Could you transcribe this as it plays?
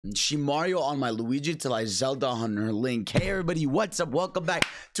She Mario on my Luigi till I Zelda on her Link. Hey everybody, what's up? Welcome back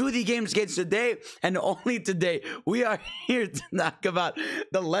to the Games Kids. Today, and only today, we are here to talk about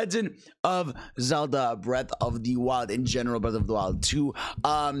the Legend of Zelda Breath of the Wild in general, Breath of the Wild 2.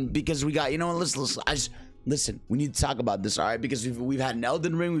 Because we got, listen, we need to talk about this, all right? Because we've had an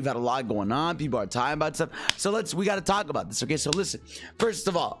Elden Ring, we've had a lot going on, people are talking about stuff, so we got to talk about this, okay? So listen, first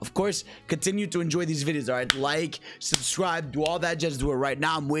of all, of course, continue to enjoy these videos, all right? Like, subscribe, do all that, just do it right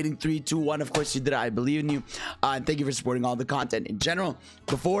now. I'm waiting. 3, 2, 1. Of course you did it. I believe in you, and thank you for supporting all the content in general.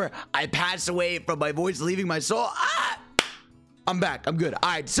 Before I pass away from my voice leaving my soul, I'm back. I'm good.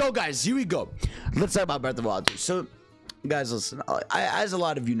 All right, so guys, here we go. Let's talk about Breath of the Wild 2. So guys, listen, as a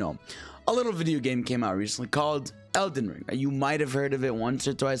lot of you know, a little video game came out recently called Elden Ring. You might have heard of it once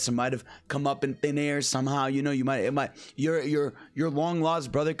or twice. It might have come up in thin air somehow. You know, your long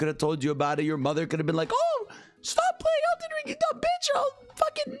lost brother could have told you about it. Your mother could have been like, "Oh, stop playing Elden Ring, you dumb bitch! I'll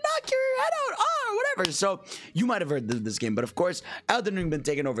fucking knock your head out." Whatever. So you might have heard of this game, but of course, Elden Ring been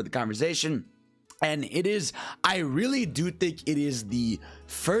taking over the conversation. And it is, I really do think it is the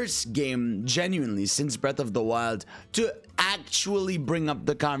first game genuinely since Breath of the Wild to actually bring up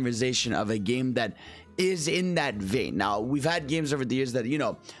the conversation of a game that is in that vein. Now, we've had games over the years that, you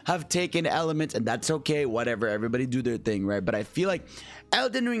know, have taken elements, and that's okay, whatever, everybody do their thing, right? But I feel like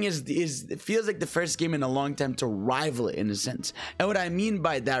Elden Ring it feels like the first game in a long time to rival it in a sense. And what I mean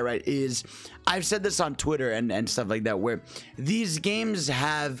by that, right, is I've said this on Twitter and stuff like that, where these games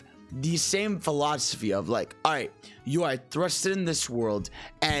have the same philosophy of like, all right, you are thrusted in this world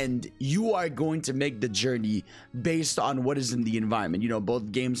and you are going to make the journey based on what is in the environment. You know,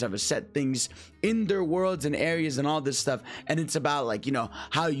 both games have a set things in their worlds and areas and all this stuff, and it's about like, you know,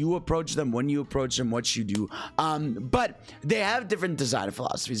 how you approach them, when you approach them, what you do. But they have different design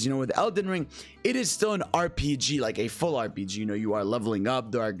philosophies. You know, with Elden Ring, it is still an RPG, like a full RPG. You know, you are leveling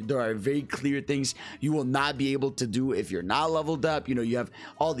up. There are very clear things you will not be able to do if you're not leveled up. You know, you have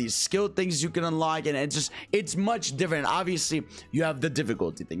all these skill things you can unlock, and it's much different. Obviously, you have the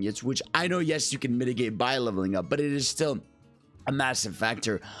difficulty thing, which I know, yes, you can mitigate by leveling up, but it is still a massive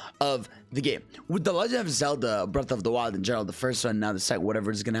factor of the game. With the Legend of Zelda Breath of the Wild in general, the first one, now the second,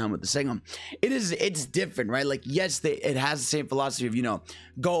 whatever is gonna happen with the second one, it's different, right? Like, yes, it has the same philosophy of, you know,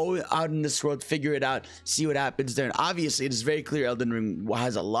 go out in this world, figure it out, see what happens there. And obviously it is very clear Elden Ring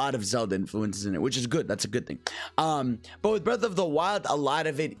has a lot of Zelda influences in it, which is good. That's a good thing. But with Breath of the Wild, a lot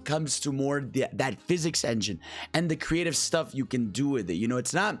of it comes to more that physics engine and the creative stuff you can do with it. You know,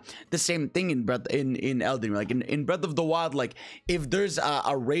 it's not the same thing in Elden Ring. Like in Breath of the Wild, like if there's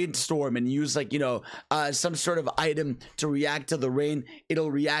a rainstorm and use, like, you know, some sort of item to react to the rain, it'll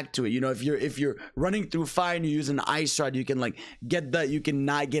react to it. You know, if you're running through fire and you use an ice rod, you can like you can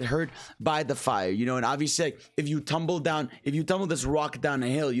not get hurt by the fire, you know. And obviously, like, if you tumble this rock down a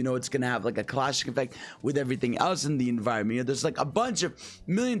hill, you know, it's gonna have like a clashing effect with everything else in the environment. You know, there's like a bunch of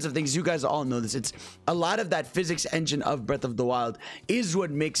millions of things. You guys all know this. It's a lot of that physics engine of Breath of the Wild is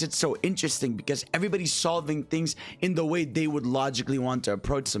what makes it so interesting, because everybody's solving things in the way they would logically want to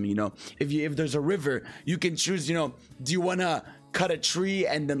approach them. You know, if there's a river, you can choose, you know, do you want to cut a tree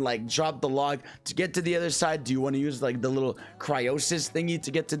and then like drop the log to get to the other side? Do you want to use like the little cryosis thingy to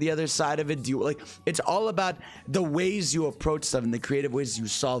get to the other side of it? Do you like, it's all about the ways you approach stuff and the creative ways you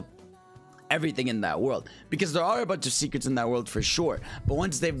solve everything in that world, because there are a bunch of secrets in that world for sure, but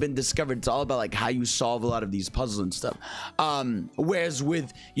once they've been discovered, it's all about like how you solve a lot of these puzzles and stuff. Whereas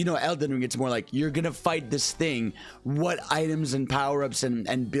with, you know, Elden Ring, it's more like you're gonna fight this thing, what items and power-ups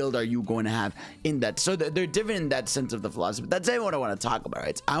and build are you going to have in that? So they're different in that sense of the philosophy. That's what I want to talk about,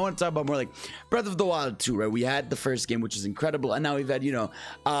 right? I want to talk about more like Breath of the Wild 2, right? We had the first game, which is incredible, and now we've had, you know,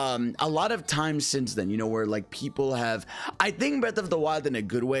 a lot of time since then, you know, where like people have, I think Breath of the Wild in a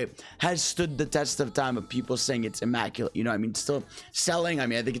good way has stood the test of time of people saying it's immaculate. You know, I mean, still selling. I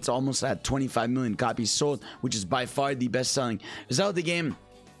mean, I think it's almost at 25 million copies sold, which is by far the best selling Zelda game.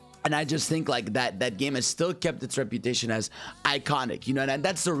 And I just think like that game has still kept its reputation as iconic, you know, and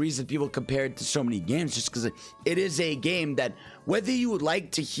that's the reason people compare it to so many games, just because it is a game that, whether you would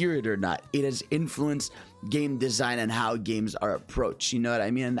like to hear it or not, it has influenced game design and how games are approached. You know what I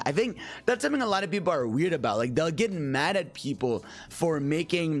mean? And I think that's something a lot of people are weird about. Like, they'll get mad at people for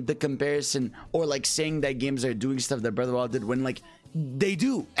making the comparison or like saying that games are doing stuff that Breath of the Wild did, when like they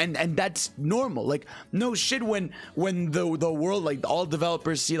do, and that's normal. Like, no shit, when the world, like all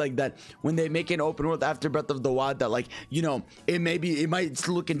developers see like that, when they make an open world after Breath of the Wild, that like, you know, it might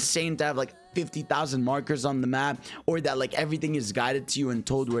look insane to have like 50,000 markers on the map, or that like everything is guided to you and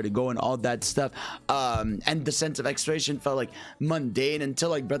told where to go and all that stuff. And the sense of exploration felt like mundane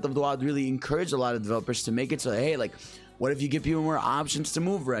until like Breath of the Wild really encouraged a lot of developers to make it so, hey, like, What if you give people more options to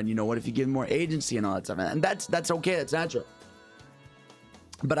move around? You know, what if you give them more agency and all that stuff? And that's okay. That's natural.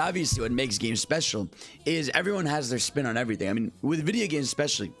 But obviously what makes games special is everyone has their spin on everything. I mean, with video games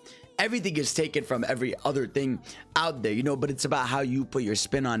especially, everything is taken from every other thing out there, you know, but it's about how you put your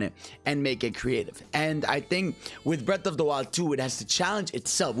spin on it and make it creative. And I think with Breath of the Wild 2, it has to challenge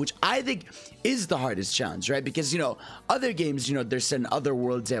itself, which I think is the hardest challenge, right? Because, you know, other games, you know, they're set in other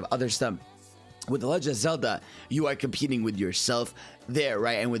worlds, they have other stuff. With The Legend of Zelda, you are competing with yourself there,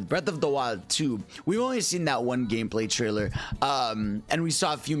 right? And with Breath of the Wild 2, we've only seen that one gameplay trailer, and we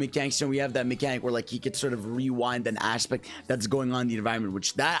saw a few mechanics, and we have that mechanic where like he could sort of rewind an aspect that's going on in the environment,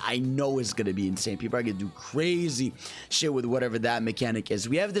 which that I know is going to be insane. People are going to do crazy shit with whatever that mechanic is.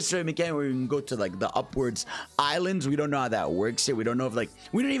 We have this sort of mechanic where we can go to like the upwards islands. We don't know how that works yet. We don't know if like,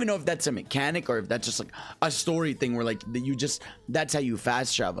 we don't even know if that's a mechanic or if that's just like a story thing where like you just, that's how you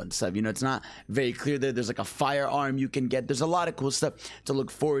fast travel and stuff, you know. It's not very clear there. There's like a firearm you can get. There's a lot of cool stuff to look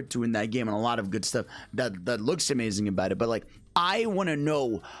forward to in that game, and a lot of good stuff that looks amazing about it. But like, I want to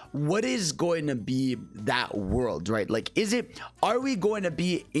know what is going to be that world, right? Like, are we going to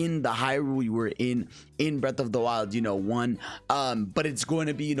be in the Hyrule we were in Breath of the Wild, you know, 1, but it's going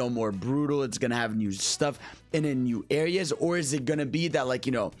to be, you know, more brutal, it's going to have new stuff and in new areas? Or is it going to be that, like,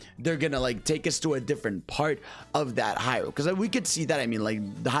 you know, they're going to like take us to a different part of that Hyrule? Because like, we could see that. I mean, like,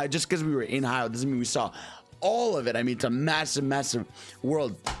 just because we were in Hyrule doesn't mean we saw all of it. I mean, it's a massive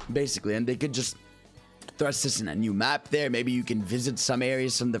world basically, and they could just thrust us in a new map there. Maybe you can visit some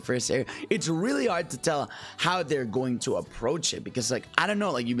areas from the first area. It's really hard to tell how they're going to approach it, because like, I don't know,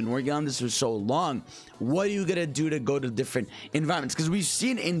 like, you've been working on this for so long. What are you gonna do to go to different environments? Because we've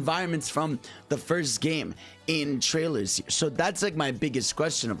seen environments from the first game in trailers here. So that's like my biggest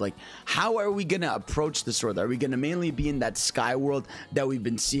question of like, how are we gonna approach this world? Are we gonna mainly be in that sky world that we've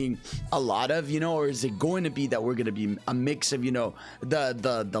been seeing a lot of, you know, or is it going to be that we're gonna be a mix of, you know,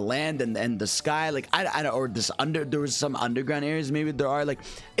 the land and the sky? Like, I don't, or there was some underground areas, maybe there are. Like,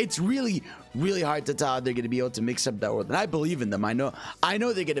 it's really hard to tell how they're going to be able to mix up that world, and I believe in them. I know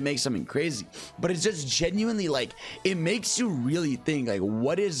they're going to make something crazy, but it's just genuinely like, it makes you really think like,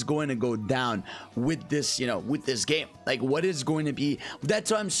 what is going to go down with this, you know, with this game? Like, what is going to be? That's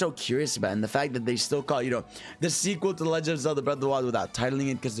what I'm so curious about, and the fact that they still call, you know, the sequel to The Legend of Zelda Breath of the Wild without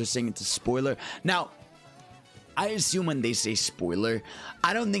titling it, because they're saying it's a spoiler. Now, I assume when they say spoiler,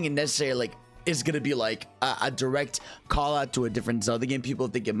 I don't think it necessarily like is gonna be like a direct call out to a different Zelda game. People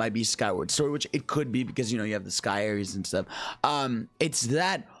think it might be Skyward Sword, which it could be, because, you know, you have the sky areas and stuff. It's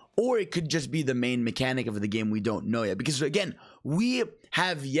that, or it could just be the main mechanic of the game. We don't know yet, because again, we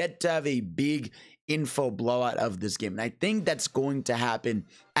have yet to have a big info blowout of this game, and I think that's going to happen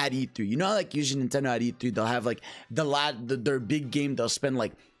at E3. You know, like usually Nintendo at E3, they'll have like their big game, they'll spend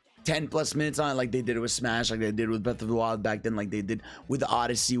like 10+ minutes on it, like they did it with Smash, like they did with Breath of the Wild back then, like they did with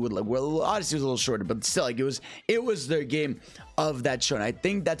Odyssey. With like, well, Odyssey was a little shorter, but still, like it was their game of that show, and I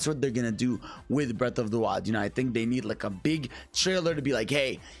think that's what they're gonna do with Breath of the Wild. You know, I think they need like a big trailer to be like,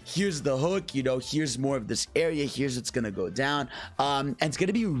 hey, here's the hook, you know, here's more of this area, here's what's gonna go down, and it's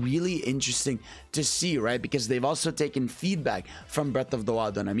gonna be really interesting to see, right? Because they've also taken feedback from Breath of the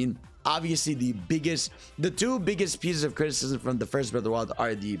Wild, and I mean, obviously the two biggest pieces of criticism from the first Breath of the Wild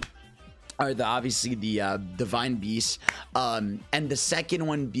are obviously the divine beasts, and the second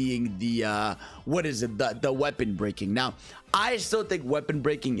one being the the weapon breaking. Now, I still think weapon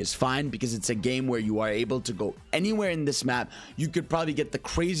breaking is fine, because it's a game where you are able to go anywhere in this map. You could probably get the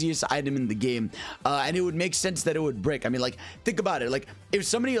craziest item in the game, and it would make sense that it would break. I mean, like, think about it. Like, if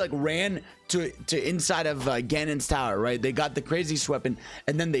somebody like ran to inside of Ganon's tower, right? They got the craziest weapon,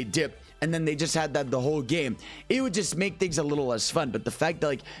 and then they dipped, and then they just had that the whole game. It would just make things a little less fun. But the fact that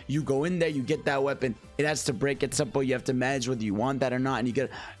like you go in there, you get that weapon, it has to break at some point. You have to manage whether you want that or not, and you get.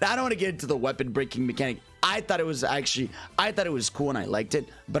 I don't want to get into the weapon breaking mechanic. I thought it was cool and I liked it,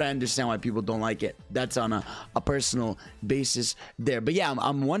 but I understand why people don't like it. That's on a personal basis there. But yeah,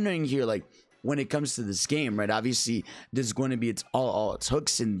 I'm wondering here, like, when it comes to this game, right? Obviously, there's going to be all its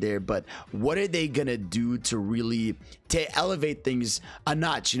hooks in there, but what are they gonna do to really elevate things a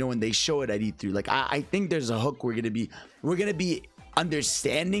notch? You know, when they show it at E3, like I think there's a hook we're gonna be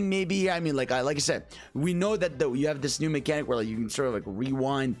understanding, maybe. I mean, like I said, we know that you have this new mechanic where like you can sort of like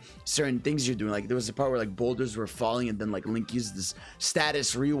rewind certain things you're doing. Like there was a part where like boulders were falling, and then like Link used this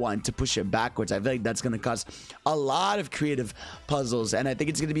status rewind to push it backwards. I feel like that's going to cause a lot of creative puzzles, and I think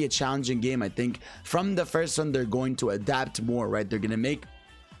it's going to be a challenging game. I think from the first one, they're going to adapt more, right? They're going to make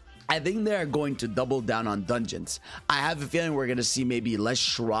I think they're going to double down on dungeons. I have a feeling we're going to see maybe less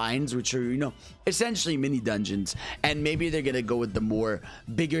shrines, which are, you know, essentially mini dungeons. And maybe they're going to go with the more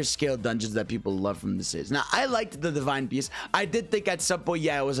bigger scale dungeons that people love from the series. Now, I liked the Divine Beast. I did think at some point,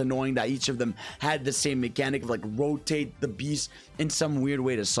 yeah, it was annoying that each of them had the same mechanic of like rotate the beast in some weird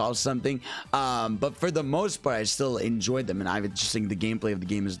way to solve something. But for the most part, I still enjoyed them. And I just think the gameplay of the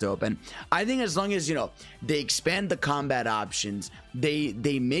game is dope. And I think as long as, you know, they expand the combat options, they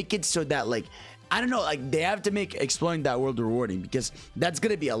make it so that, like, I don't know, like, they have to make exploring that world rewarding, because that's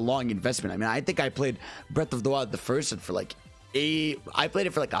gonna be a long investment. I mean, I think I played Breath of the Wild, the first one, for like I played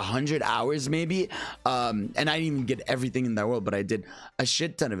it for like 100 hours maybe, and I didn't even get everything in that world, but I did a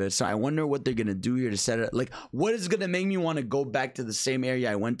shit ton of it. So I wonder what they're gonna do here to set it, like, what is gonna make me want to go back to the same area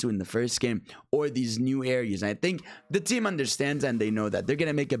I went to in the first game, or these new areas. And I think the team understands, and they know that they're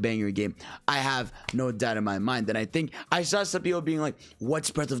gonna make a banger game. I have no doubt in my mind. And I think I saw some people being like, what's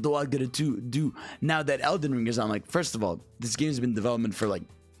Breath of the Wild gonna do now that Elden Ring is on? Like, first of all, this game's been in development for like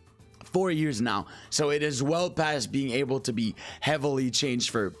 4 years now, so it is well past being able to be heavily changed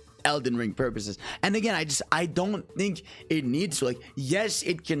for Elden Ring purposes. And again, I don't think it needs to. Like, yes,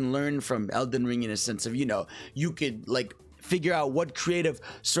 it can learn from Elden Ring in a sense of, you know, you could like figure out what creative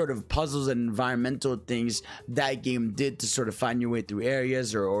sort of puzzles and environmental things that game did to sort of find your way through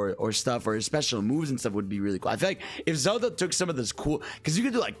areas or stuff, or special moves and stuff would be really cool. I feel like if Zelda took some of this cool, because you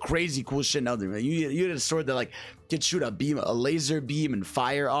could do like crazy cool shit in Elden Ring. Like, you had a sword that like could shoot a laser beam and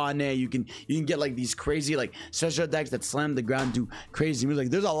fire on it. You can get like these crazy like special attacks that slam the ground, do crazy moves. Like,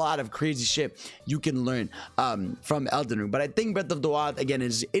 there's a lot of crazy shit you can learn from Elden Ring. But I think Breath of the Wild, again,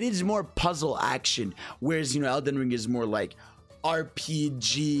 it is more puzzle action, whereas, you know, Elden Ring is more like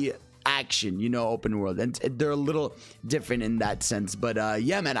RPG action, you know, open world, and they're a little different in that sense. But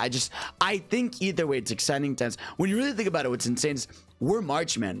yeah, man, I think either way it's exciting times. When you really think about it, what's insane is we're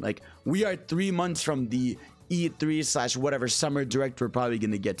March, man. Like, we are 3 months from the E3 / whatever summer direct we're probably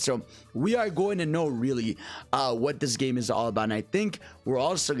gonna get, so we are going to know really what this game is all about. And I think we're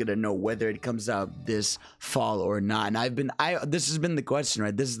also gonna know whether it comes out this fall or not. And this has been the question,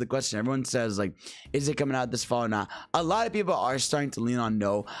 right? This is the question. Everyone says, like, is it coming out this fall or not? A lot of people are starting to lean on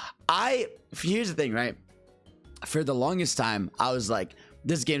no. Here's the thing, right? For the longest time, I was like,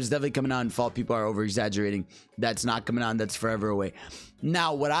 this game's definitely coming out in fall. People are over exaggerating. That's not coming out. That's forever away.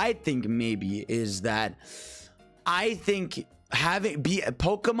 Now, what I think maybe is that I think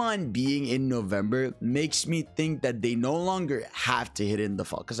Pokemon being in November makes me think that they no longer have to hit in the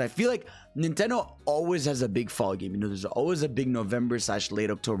fall, because I feel like Nintendo always has a big fall game. You know, there's always a big November / late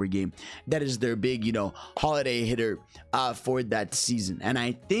October game that is their big, you know, holiday hitter for that season. And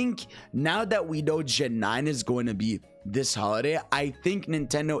I think now that we know Gen 9 is going to be this holiday, I think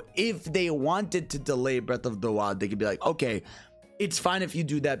Nintendo, if they wanted to delay Breath of the Wild, they could be like, okay, it's fine if you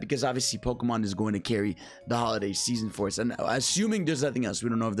do that, because obviously Pokemon is going to carry the holiday season for us. And assuming there's nothing else, we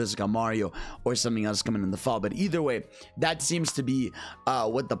don't know if there's like a Mario or something else coming in the fall. But either way, that seems to be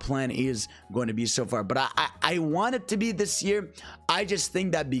what the plan is going to be so far. But I want it to be this year. I just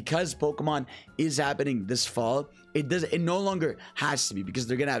think that because Pokemon is happening this fall, it no longer has to be, because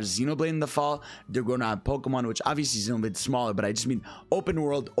they're gonna have Xenoblade in the fall. They're gonna have Pokemon, which obviously is a bit smaller, but I just mean open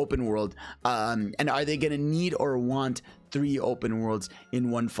world. And are they gonna need or want 3 open worlds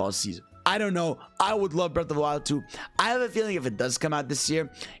in one fall season? I don't know. I would love Breath of the Wild 2. I have a feeling if it does come out this year,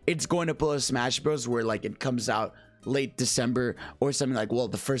 it's going to pull a Smash Bros. Where like it comes out late December or something, like, well,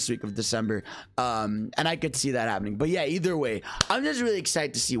 the first week of December, and I could see that happening. But yeah, either way, I'm just really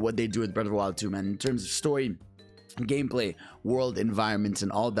excited to see what they do with Breath of the Wild 2, man, in terms of story, gameplay, world environments,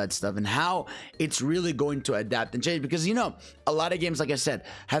 and all that stuff, and how it's really going to adapt and change. Because, you know, a lot of games, like I said,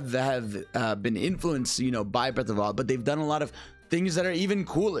 have been influenced, you know, by Breath of the Wild, but they've done a lot of things that are even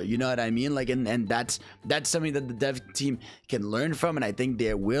cooler, you know what I mean? Like, and that's something that the dev team can learn from, and I think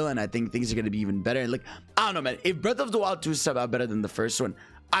they will, and I think things are going to be even better. And like, I don't know, man, if Breath of the Wild 2 is somehow better than the first one,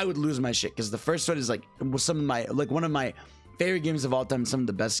 I would lose my shit, because the first one is like one of my favorite games of all time, some of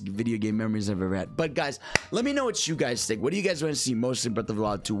the best video game memories I've ever had. But guys, let me know what you guys think. What do you guys want to see most in Breath of the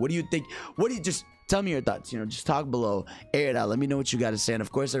Wild 2? What do you think? Just tell me your thoughts, you know, just talk below, air it out, let me know what you got to say. And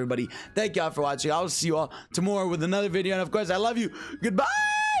of course, everybody, thank y'all for watching. I'll see you all tomorrow with another video, and of course, I love you. Goodbye.